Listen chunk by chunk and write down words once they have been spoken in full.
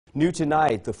New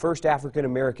tonight, the first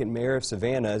African-American mayor of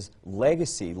Savannah's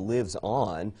legacy lives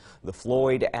on. The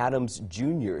Floyd Adams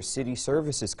Jr. City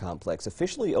Services Complex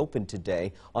officially opened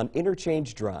today on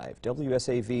Interchange Drive.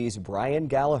 WSAV's Brian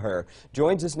Gallagher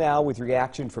joins us now with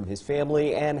reaction from his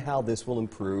family and how this will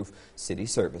improve city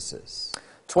services.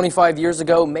 25 years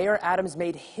ago, Mayor Adams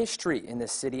made history in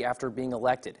this city after being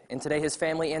elected. And today his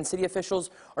family and city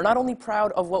officials are not only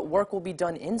proud of what work will be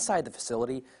done inside the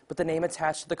facility, but the name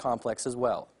attached to the complex as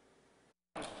well.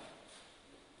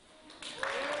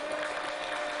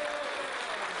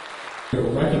 We're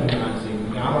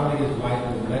recognizing not only his life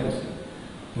and legacy,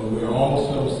 but we're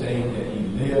also saying that he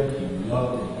lived, he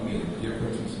loved, and he made a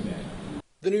difference in Savannah.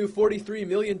 The new $43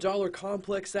 million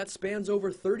complex that spans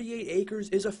over 38 acres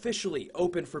is officially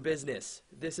open for business.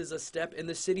 This is a step in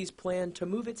the city's plan to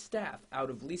move its staff out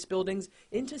of leased buildings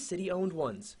into city-owned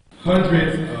ones.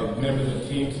 Hundreds of members of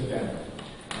Team Savannah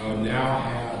now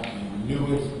have the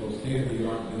newest, most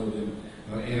state-of-the-art building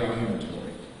in our inventory.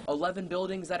 11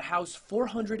 buildings that house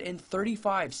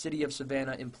 435 City of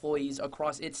Savannah employees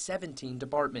across its 17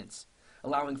 departments,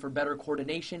 allowing for better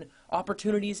coordination,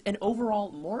 opportunities, and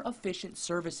overall more efficient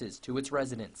services to its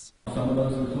residents. Some of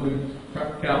those include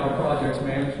capital projects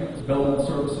management, development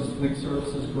services, fleet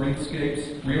services,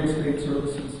 greenscapes, real estate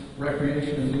services,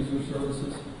 recreation and leisure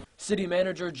services. City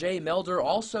Manager Jay Melder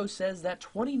also says that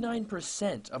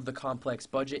 29% of the complex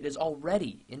budget is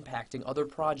already impacting other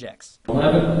projects.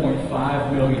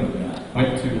 11.5 million of that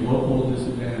went to local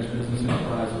disadvantaged business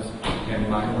enterprises and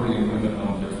minority and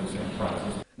women-owned business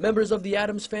enterprises. Members of the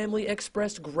Adams family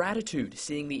expressed gratitude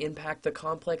seeing the impact the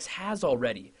complex has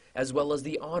already, as well as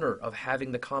the honor of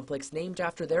having the complex named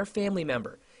after their family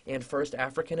member and first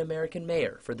African-American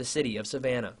mayor for the city of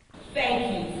Savannah.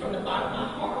 Thank you from the bottom of my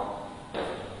heart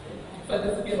for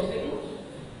this building.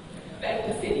 Thank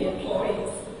the city employees.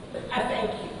 I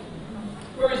thank you.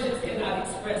 Words just cannot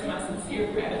express my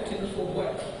sincere gratitude for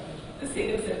what the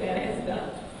city of Savannah has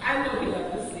done. I know he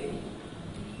loved the city.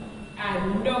 I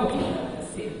know he loved the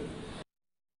city.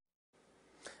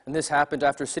 And this happened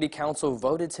after City Council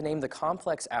voted to name the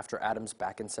complex after Adams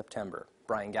back in September.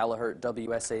 Brian Gallagher,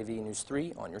 WSAV News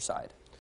 3, on your side.